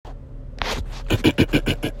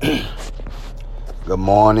Good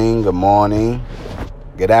morning,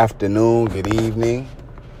 good afternoon, good evening,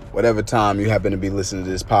 whatever time you happen to be listening to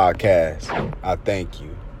this podcast. I thank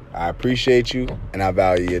you. I appreciate you, and I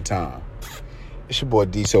value your time. It's your boy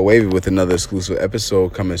D So Wavy with another exclusive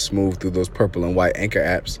episode coming smooth through those purple and white Anchor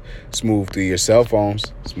apps, smooth through your cell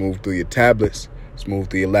phones, smooth through your tablets, smooth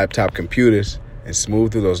through your laptop computers, and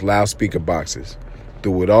smooth through those loudspeaker boxes.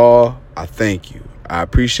 Through it all, I thank you. I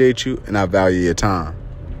appreciate you, and I value your time.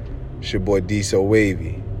 It's your boy D So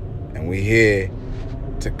Wavy, and we're here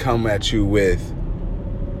to come at you with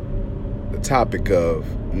the topic of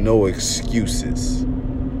no excuses.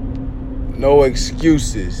 No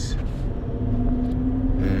excuses.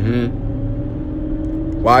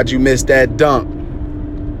 Why'd you miss that dunk?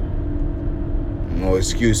 No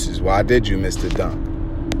excuses. Why did you miss the dunk?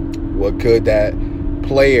 What could that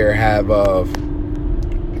player have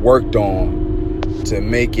worked on to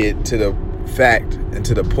make it to the fact and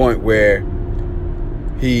to the point where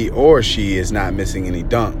he or she is not missing any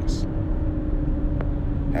dunks?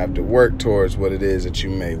 Have to work towards what it is that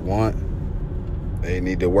you may want. They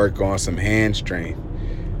need to work on some hand strength.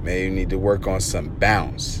 Maybe you need to work on some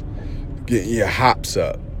bounce. Getting your hops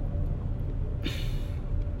up.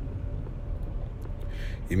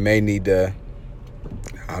 You may need to,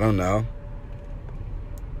 I don't know.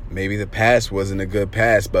 Maybe the pass wasn't a good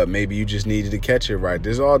pass, but maybe you just needed to catch it right.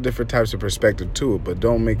 There's all different types of perspective to it, but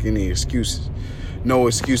don't make any excuses. No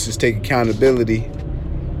excuses. Take accountability.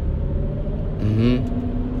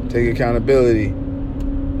 Take accountability.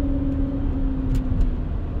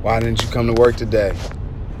 Why didn't you come to work today?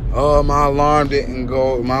 Oh, my alarm didn't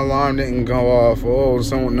go off. Oh,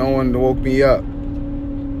 no one woke me up.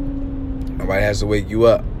 Nobody has to wake you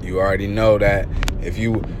up. You already know that if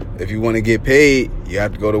you want to get paid, you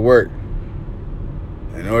have to go to work.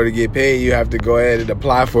 In order to get paid, you have to go ahead and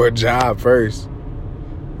apply for a job first.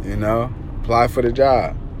 Apply for the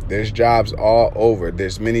job. There's jobs all over.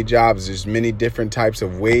 There's many jobs. There's many different types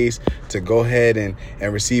of ways to go ahead and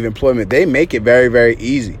receive employment. They make it very, very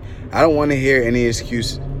easy. I don't want to hear any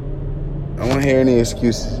excuses.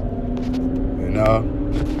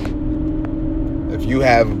 If you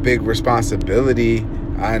have a big responsibility,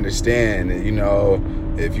 I understand.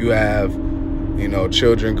 If you have,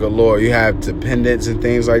 children galore, you have dependents and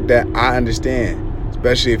things like that, I understand.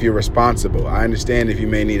 Especially if you're responsible. I understand if you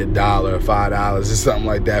may need $1 or $5 or something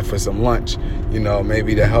like that for some lunch,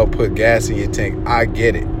 maybe to help put gas in your tank. I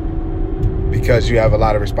get it. Because you have a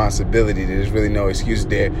lot of responsibility. There's really no excuse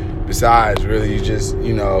there. Besides, really, you just,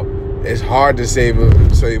 it's hard to save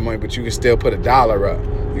money, but you can still put $1 up.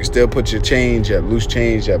 You can still put your change up, loose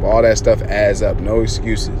change up. All that stuff adds up. No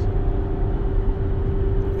excuses.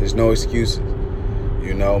 There's no excuses.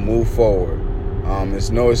 Move forward. There's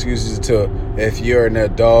no excuses if you're an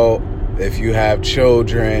adult, if you have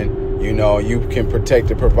children, you can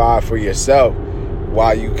protect and provide for yourself.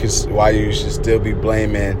 Why you should still be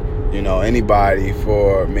blaming, anybody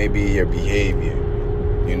for maybe your behavior.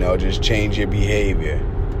 Just change your behavior.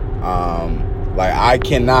 I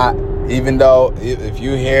cannot, even though if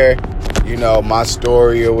you hear, my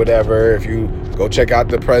story or whatever, if you go check out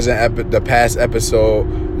the past episode,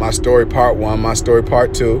 my story part 1, my story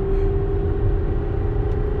part 2,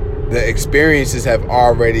 the experiences have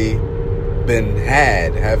already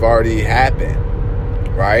happened,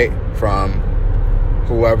 right? From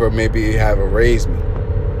whoever maybe have raised me,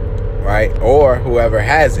 right? Or whoever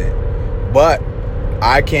hasn't. But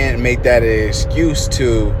I can't make that an excuse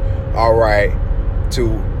to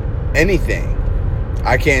anything.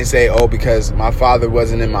 I can't say, because my father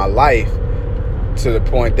wasn't in my life to the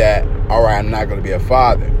point that, I'm not going to be a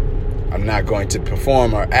father. I'm not going to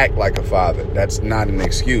perform or act like a father. That's not an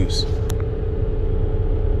excuse.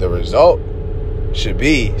 The result should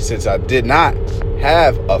be, since I did not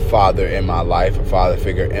have a father in my life, a father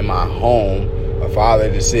figure in my home, a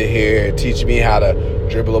father to sit here and teach me how to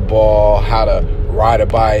dribble a ball, how to ride a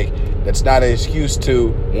bike, that's not an excuse to,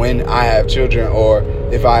 when I have children or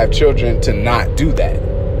if I have children, to not do that.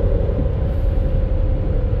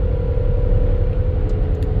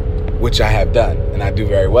 Which I have done, and I do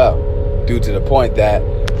very well, due to the point that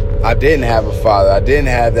I didn't have a father. I didn't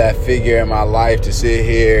have that figure in my life to sit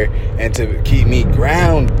here and to keep me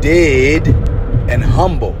grounded and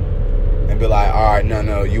humble and be like, all right,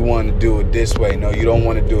 no, you want to do it this way. No, you don't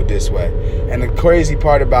want to do it this way. And the crazy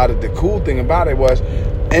part about it, the cool thing about it was,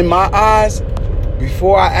 in my eyes,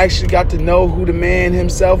 before I actually got to know who the man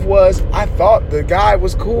himself was, I thought the guy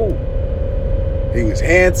was cool. He was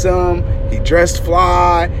handsome. He dressed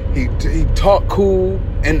fly. He talked cool.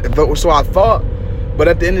 And so I thought. But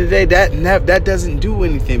at the end of the day, that doesn't do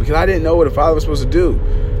anything, because I didn't know what a father was supposed to do.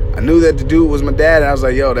 I knew that the dude was my dad, and I was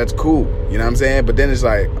like, yo, that's cool. You know what I'm saying? But then it's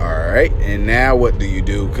like, all right, and now what do you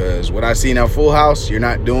do? Because what I seen on Full House, you're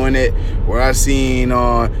not doing it. What I seen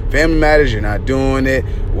on Family Matters, you're not doing it.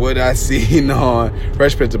 What I seen on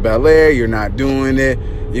Fresh Prince of Bel-Air, you're not doing it.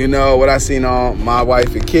 You know, what I seen on My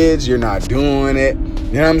Wife and Kids, you're not doing it.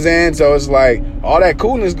 You know what I'm saying? So it's like, all that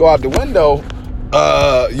coolness go out the window,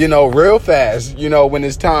 you know, real fast, you know, when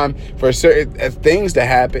it's time for certain things to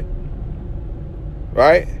happen.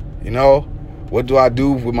 Right? You know, what do I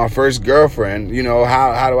do with my first girlfriend? You know,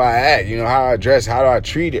 how do I act? You know, how I dress? How do I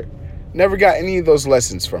treat her? Never got any of those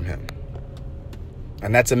lessons from him.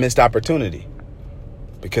 And that's a missed opportunity.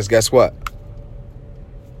 Because guess what?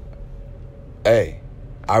 Hey,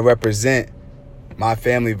 I represent my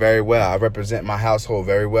family very well. I represent my household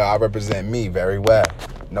very well. I represent me very well.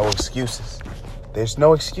 No excuses. There's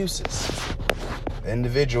no excuses. The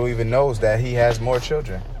individual even knows that he has more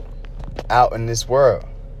children out in this world.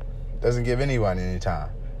 Doesn't give anyone any time.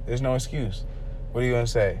 There's no excuse. What are you going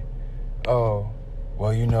to say? Oh,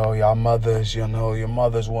 well, you know, y'all mothers, you know, your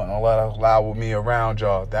mothers wouldn't allow with me around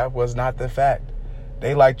y'all. That was not the fact.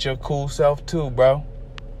 They liked your cool self too, bro.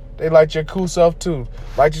 They liked your cool self too.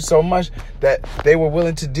 Liked you so much that they were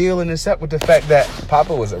willing to deal and accept with the fact that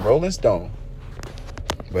Papa was a Rolling Stone.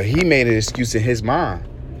 But he made an excuse in his mind.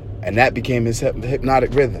 And that became his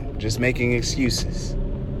hypnotic rhythm. Just making excuses.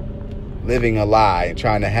 Living a lie and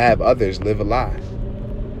trying to have others live a lie.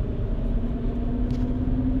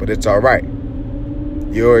 But it's all right.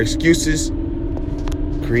 Your excuses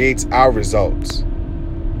creates our results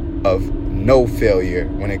of no failure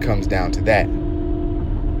when it comes down to that.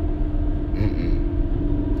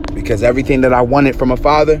 Because everything that I wanted from a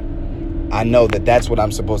father, I know that that's what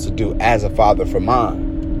I'm supposed to do as a father for mine.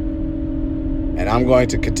 And I'm going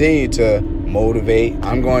to continue to motivate.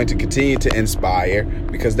 I'm going to continue to inspire,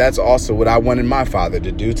 because that's also what I wanted my father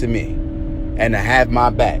to do to me, and to have my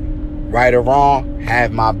back. Right or wrong,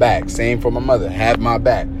 have my back. Same for my mother, have my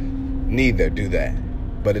back. Neither do that.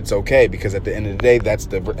 But it's okay, because at the end of the day, that's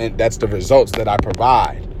the results that I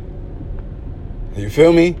provide. You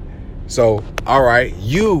feel me? So, all right,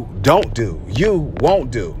 you don't do. You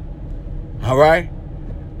won't do. All right?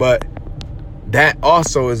 But that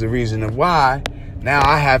also is the reason of why now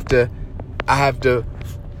I have to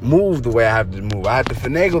move the way I have to move. I have to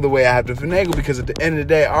finagle the way I have to finagle, because at the end of the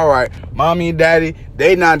day, all right, mommy and daddy,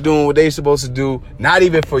 they not doing what they supposed to do, not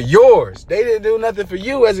even for yours. They didn't do nothing for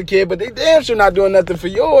you as a kid, but they damn sure not doing nothing for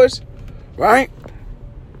yours, right?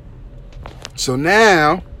 So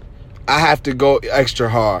now I have to go extra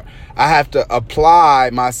hard. I have to apply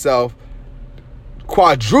myself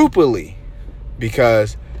quadruply,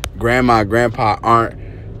 because grandma and grandpa aren't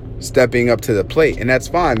stepping up to the plate, and that's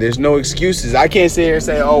fine. There's no excuses. I can't sit here and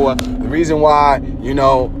say, oh, well, the reason why, you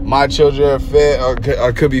know, my children are fit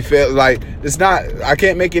or could be fit, like, it's not, I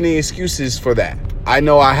can't make any excuses for that. I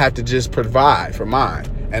know I have to just provide for mine,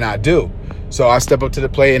 and I do. So I step up to the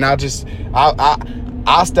plate, and I'll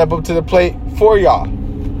step up to the plate for y'all.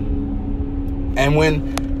 And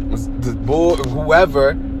when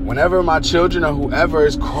whenever my children or whoever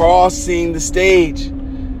is crossing the stage,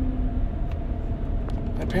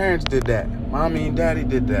 parents did that. Mommy and daddy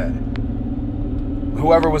did that.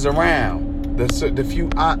 Whoever was around, the few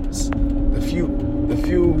aunts, the few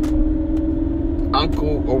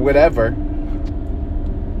uncle or whatever,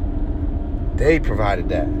 they provided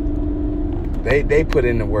that. They put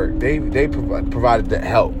in the work. They provided the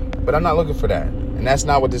help. But I'm not looking for that, and that's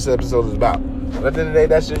not what this episode is about. But at the end of the day,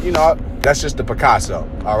 that's just, you know, that's just the Picasso.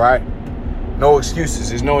 All right, no excuses.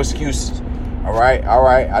 There's no excuses. All right.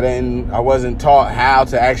 I wasn't taught how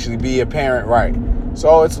to actually be a parent right.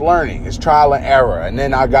 So it's learning. It's trial and error. And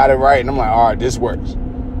then I got it right, and I'm like, all right, this works.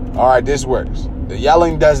 All right, this works. The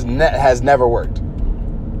yelling has never worked.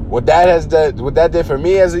 What that did for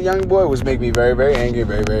me as a young boy was make me very, very angry,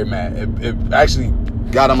 very, very mad. It actually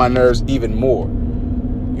got on my nerves even more.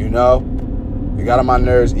 You know, it got on my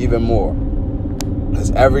nerves even more.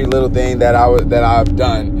 Because every little thing that I've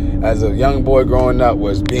done as a young boy growing up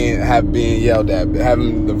was being yelled at,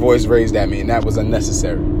 having the voice raised at me, and that was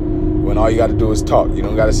unnecessary. When all you got to do is talk. You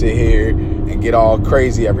don't got to sit here and get all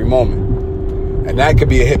crazy every moment. And that could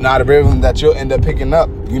be a hypnotic rhythm that you'll end up picking up,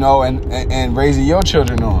 you know, and raising your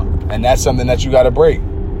children on. And that's something that you got to break.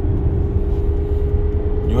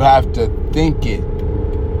 You have to think it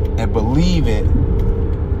and believe it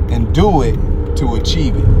and do it to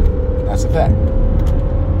achieve it. That's a fact.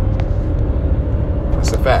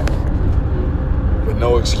 That's a fact. With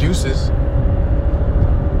no excuses.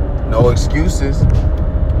 No excuses.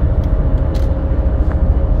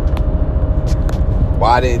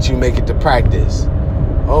 Why didn't you make it to practice?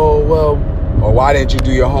 Oh, well, Or why didn't you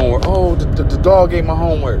do your homework? Oh, the dog ate my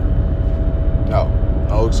homework. No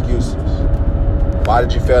excuses. Why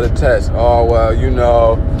did you fail the test? Oh, well,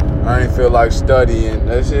 I didn't feel like studying.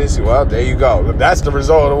 Well, there you go. That's the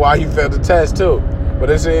result of why you failed the test too. But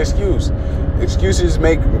it's an excuse. Excuses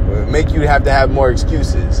make you have to have more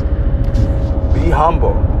excuses. Be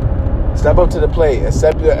humble. Step up to the plate.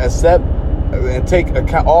 Accept and take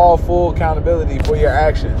all full accountability for your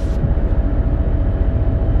actions.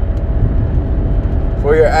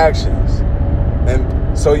 For your actions.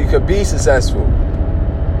 And so you could be successful.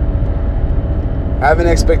 Have an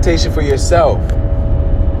expectation for yourself.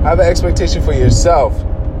 Have an expectation for yourself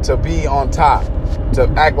to be on top,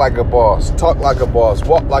 to act like a boss, talk like a boss,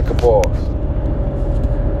 walk like a boss.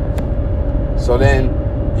 So then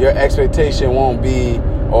your expectation won't be,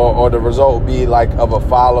 or the result will be like of a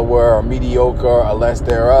follower or mediocre or less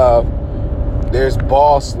thereof. There's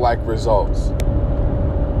boss-like results.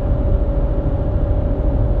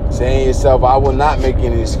 Saying to yourself, I will not make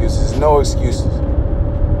any excuses. No excuses.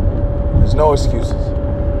 There's no excuses.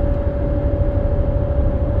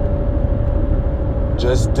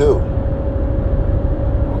 Just do.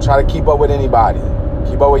 Don't try to keep up with anybody.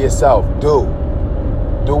 Keep up with yourself. Do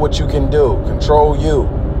what you can do. Control you.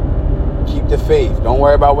 Keep the faith. Don't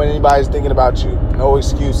worry about what anybody's thinking about you. No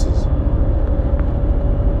excuses.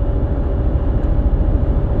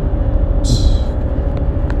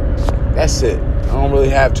 That's it. I don't really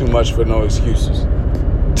have too much for no excuses.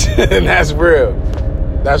 And that's real.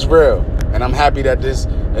 That's real. And I'm happy that this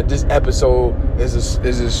episode is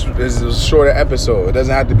a shorter episode. It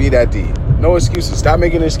doesn't have to be that deep. No excuses. Stop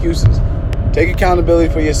making excuses. Take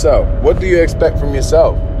accountability for yourself. What do you expect from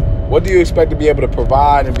yourself? What do you expect to be able to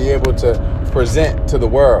provide and be able to present to the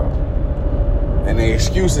world? And the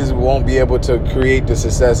excuses won't be able to create the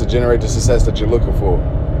success or generate the success that you're looking for.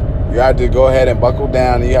 You have to go ahead and buckle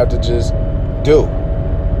down, and you have to just do.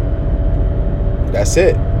 That's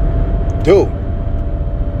it. Do.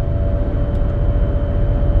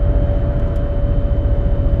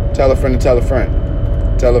 Tell a friend to tell a friend.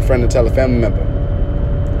 Tell a friend to tell a family member.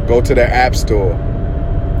 Go to their app store.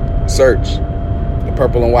 Search the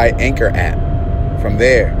Purple and White Anchor app. From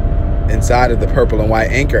there, inside of the Purple and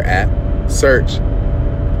White Anchor app, search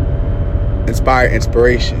Inspire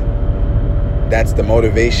Inspiration. That's the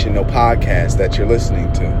motivational podcast that you're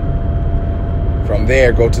listening to. From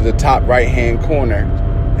there, go to the top right-hand corner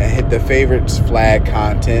and hit the favorites flag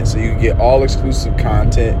content so you can get all exclusive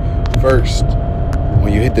content first.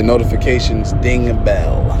 When you hit the notifications, ding a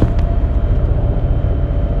bell.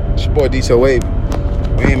 It's your boy D-So Wavy.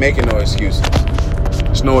 We ain't making no excuses.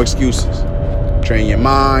 There's no excuses. Train your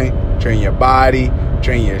mind, train your body,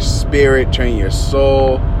 train your spirit, train your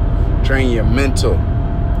soul, train your mental.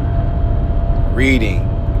 Reading,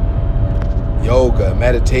 yoga,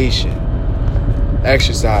 meditation,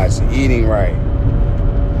 exercise, eating right,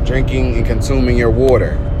 drinking and consuming your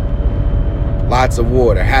water. Lots of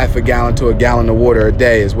water. Half a gallon to a gallon of water a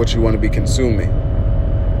day is what you want to be consuming.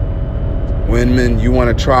 When you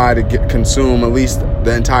want to try to consume at least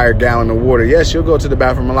the entire gallon of water, yes, you'll go to the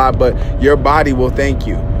bathroom a lot, but your body will thank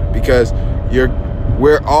you because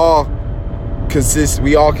we all consist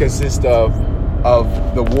of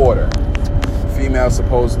the water. Females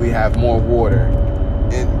supposedly have more water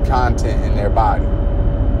in content in their body.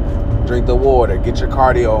 Drink the water, get your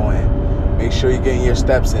cardio in, make sure you're getting your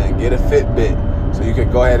steps in, get a Fitbit so you can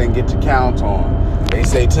go ahead and get your count on. They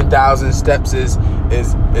say 10,000 steps is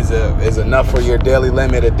enough for your daily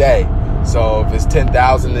limit a day. So if it's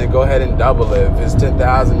 10,000, then go ahead and double it. If it's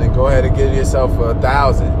 10,000, then go ahead and give yourself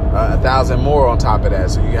 1,000 more on top of that,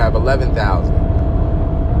 so you have 11,000.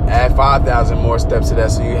 Add 5,000 more steps to that,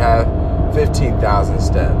 so you have 15,000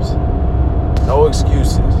 steps. No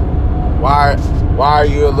excuses. Why are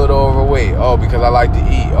you a little overweight? Oh, because I like to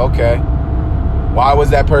eat. Okay. Why was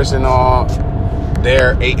that person on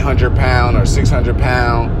their 800-pound or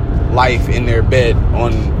 600-pound life in their bed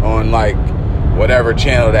on like whatever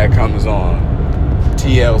channel that comes on,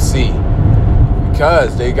 TLC?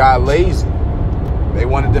 Because they got lazy. They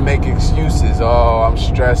wanted to make excuses. Oh, I'm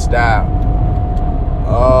stressed out.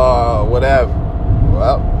 Oh, whatever.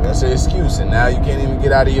 Well, that's an excuse, and now you can't even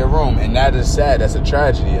get out of your room, and that is sad. That's a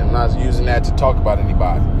tragedy. I'm not using that to talk about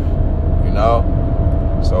anybody, you know?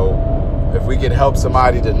 So if we could help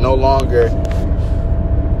somebody to no longer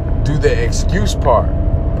do the excuse part,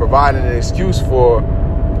 providing an excuse for,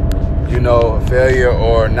 failure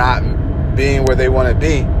or not being where they want to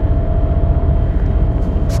be,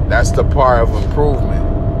 that's the part of improvement.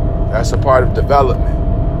 That's the part of development.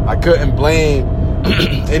 I couldn't blame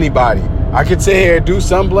anybody. I could sit here and do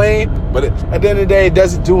some blame, but at the end of the day, it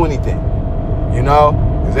doesn't do anything.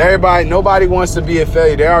 Because nobody wants to be a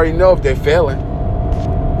failure. They already know if they're failing.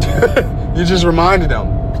 You just reminded them.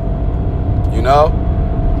 You know?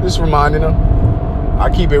 Just reminding them. I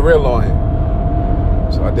keep it real on him.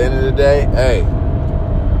 So at the end of the day, hey,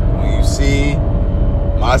 when you see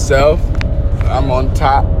myself, I'm on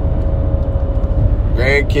top.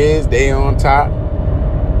 Grandkids, they on top.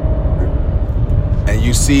 And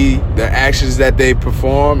you see the actions that they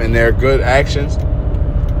perform and their good actions.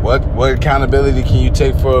 What accountability can you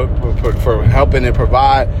take for helping and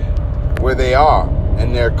provide where they are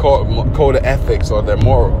and their code of ethics or their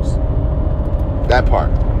morals? That part.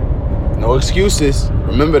 No excuses.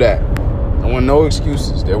 Remember that. I want no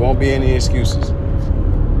excuses. There won't be any excuses.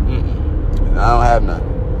 And I don't have none.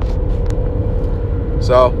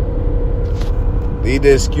 So, leave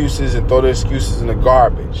the excuses and throw the excuses in the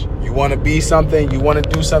garbage. You want to be something? You want to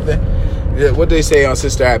do something? What they say on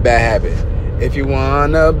Sister Act Bad Habit? If you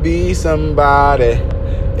want to be somebody,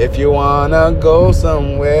 if you want to go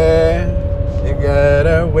somewhere, you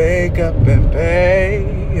gotta wake up and pay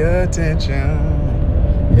attention.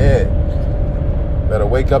 Yeah. Better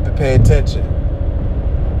wake up and pay attention.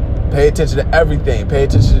 Pay attention to everything. Pay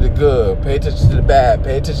attention to the good. Pay attention to the bad.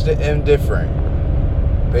 Pay attention to the indifferent.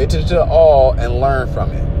 Pay attention to all and learn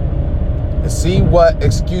from it. And see what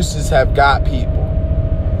excuses have got people.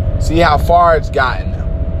 See how far it's gotten them.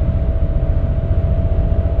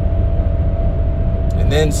 And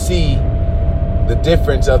then see the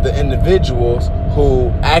difference of the individuals who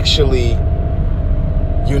actually,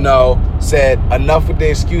 said enough with the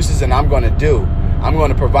excuses and I'm going to do. I'm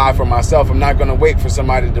going to provide for myself. I'm not going to wait for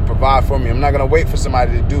somebody to provide for me. I'm not going to wait for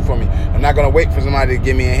somebody to do for me. I'm not going to wait for somebody to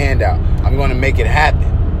give me a handout. I'm going to make it happen.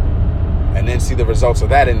 And then see the results of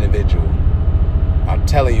that individual. I'm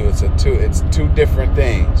telling you, it's two different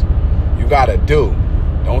things. You got to do.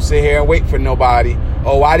 Don't sit here and wait for nobody.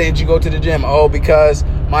 Oh, why didn't you go to the gym? Oh, because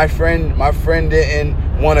my friend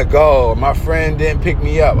didn't want to go. Or my friend didn't pick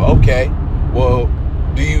me up. Okay. Well,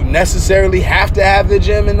 do you necessarily have to have the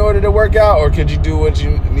gym in order to work out? Or could you do what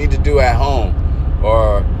you need to do at home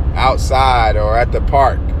or outside or at the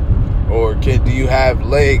park? Or do you have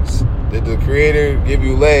legs? Did the Creator give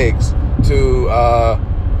you legs to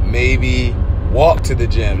maybe walk to the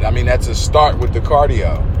gym? I mean, that's a start with the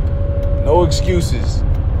cardio. No excuses.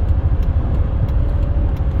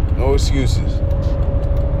 No excuses.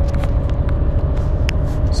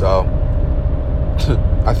 So,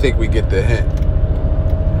 I think we get the hint.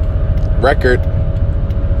 Record,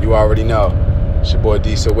 you already know. It's your boy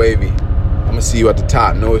D So Wavy. I'm going to see you at the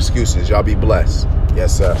top. No excuses. Y'all be blessed.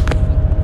 Yes, sir.